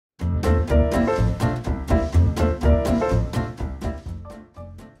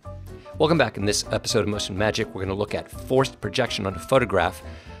Welcome back. In this episode of Motion Magic, we're going to look at forced projection on a photograph.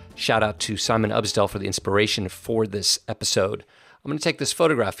 Shout out to Simon Ubsdell for the inspiration for this episode. I'm going to take this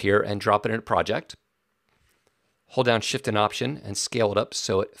photograph here and drop it in a project. Hold down Shift and Option and scale it up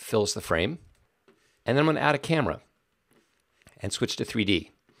so it fills the frame. And then I'm going to add a camera and switch to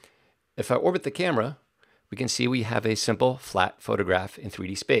 3D. If I orbit the camera, we can see we have a simple flat photograph in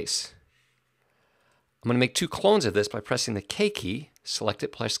 3D space. I'm going to make two clones of this by pressing the K key, select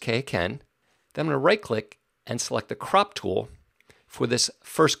it, press K again. Then I'm going to right click and select the crop tool for this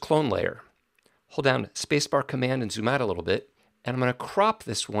first clone layer. Hold down spacebar command and zoom out a little bit. And I'm going to crop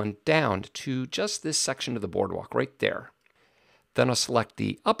this one down to just this section of the boardwalk right there. Then I'll select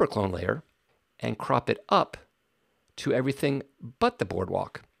the upper clone layer and crop it up to everything but the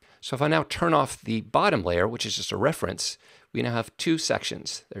boardwalk. So if I now turn off the bottom layer, which is just a reference, we now have two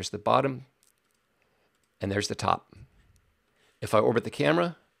sections. There's the bottom and there's the top. If I orbit the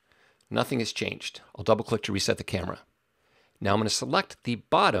camera, nothing has changed. I'll double click to reset the camera. Now I'm going to select the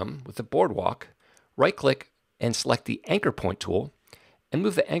bottom with the boardwalk, right click and select the anchor point tool and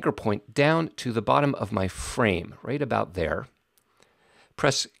move the anchor point down to the bottom of my frame, right about there.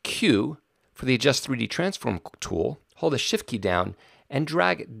 Press Q for the Adjust 3D Transform tool, hold the Shift key down and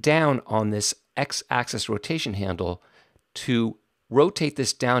drag down on this X-axis rotation handle to rotate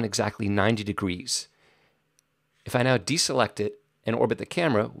this down exactly 90 degrees. If I now deselect it and orbit the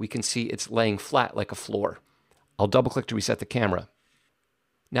camera, we can see it's laying flat like a floor. I'll double click to reset the camera.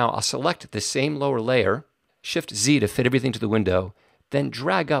 Now I'll select the same lower layer, Shift Z to fit everything to the window, then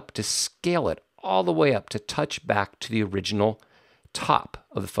drag up to scale it all the way up to touch back to the original top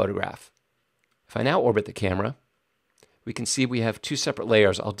of the photograph. If I now orbit the camera, we can see we have two separate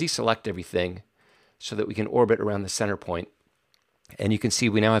layers. I'll deselect everything so that we can orbit around the center point. And you can see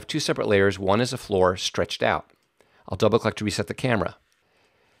we now have two separate layers. One is a floor stretched out. I'll double click to reset the camera.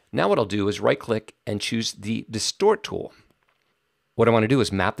 Now what I'll do is right click and choose the Distort tool. What I want to do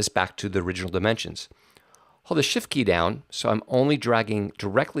is map this back to the original dimensions. Hold the Shift key down so I'm only dragging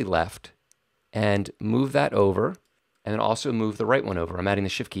directly left and move that over and then also move the right one over. I'm adding the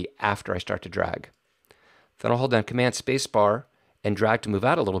Shift key after I start to drag. Then I'll hold down Command Spacebar and drag to move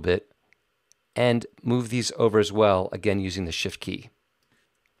out a little bit and move these over as well, again using the Shift key.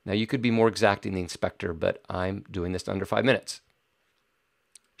 Now you could be more exact in the inspector, but I'm doing this in under 5 minutes.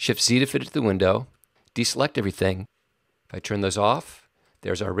 Shift Z to fit it to the window, deselect everything. If I turn those off,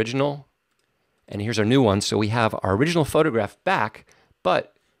 there's our original, and here's our new one. So we have our original photograph back,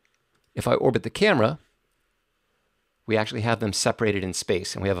 but if I orbit the camera, we actually have them separated in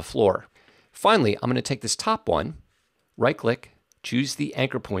space and we have a floor. Finally, I'm going to take this top one, right click, choose the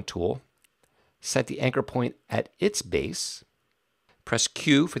anchor point tool, set the anchor point at its base, press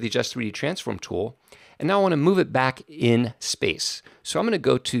Q for the Adjust 3D Transform tool, and now I want to move it back in space. So I'm going to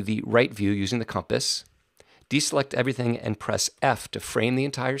go to the right view using the compass, deselect everything and press F to frame the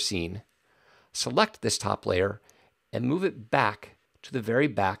entire scene, select this top layer and move it back to the very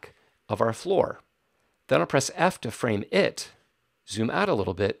back of our floor. Then I'll press F to frame it, zoom out a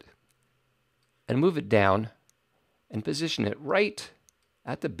little bit, and move it down and position it right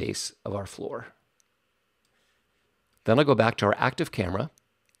at the base of our floor. Then I'll go back to our active camera,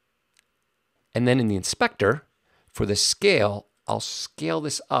 and then in the inspector, for the scale, I'll scale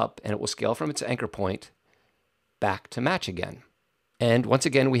this up and it will scale from its anchor point back to match again. And once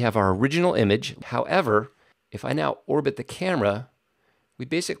again, we have our original image. However, if I now orbit the camera, we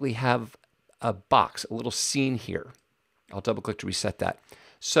basically have a box, a little scene here. I'll double click to reset that.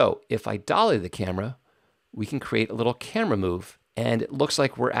 So if I dolly the camera, we can create a little camera move and it looks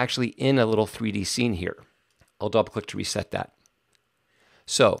like we're actually in a little 3D scene here. I'll double click to reset that.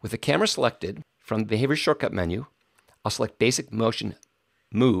 So with the camera selected from the Behavior Shortcut menu, I'll select Basic Motion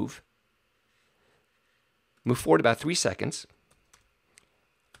Move, move forward about 3 seconds,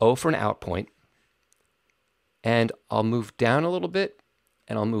 O for an out point, and I'll move down a little bit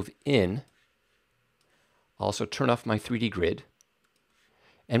and I'll move in. I'll also turn off my 3D grid.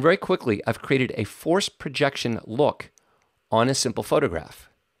 And very quickly, I've created a forced projection look on a simple photograph.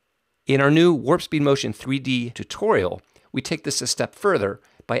 In our new Warp Speed Motion 3D tutorial, we take this a step further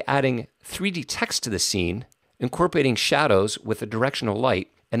by adding 3D text to the scene, incorporating shadows with a directional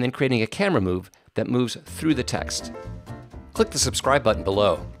light, and then creating a camera move that moves through the text. Click the subscribe button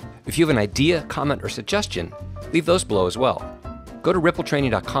below. If you have an idea, comment, or suggestion, leave those below as well. Go to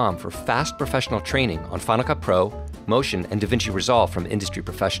rippletraining.com for fast professional training on Final Cut Pro, Motion, and DaVinci Resolve from industry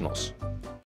professionals.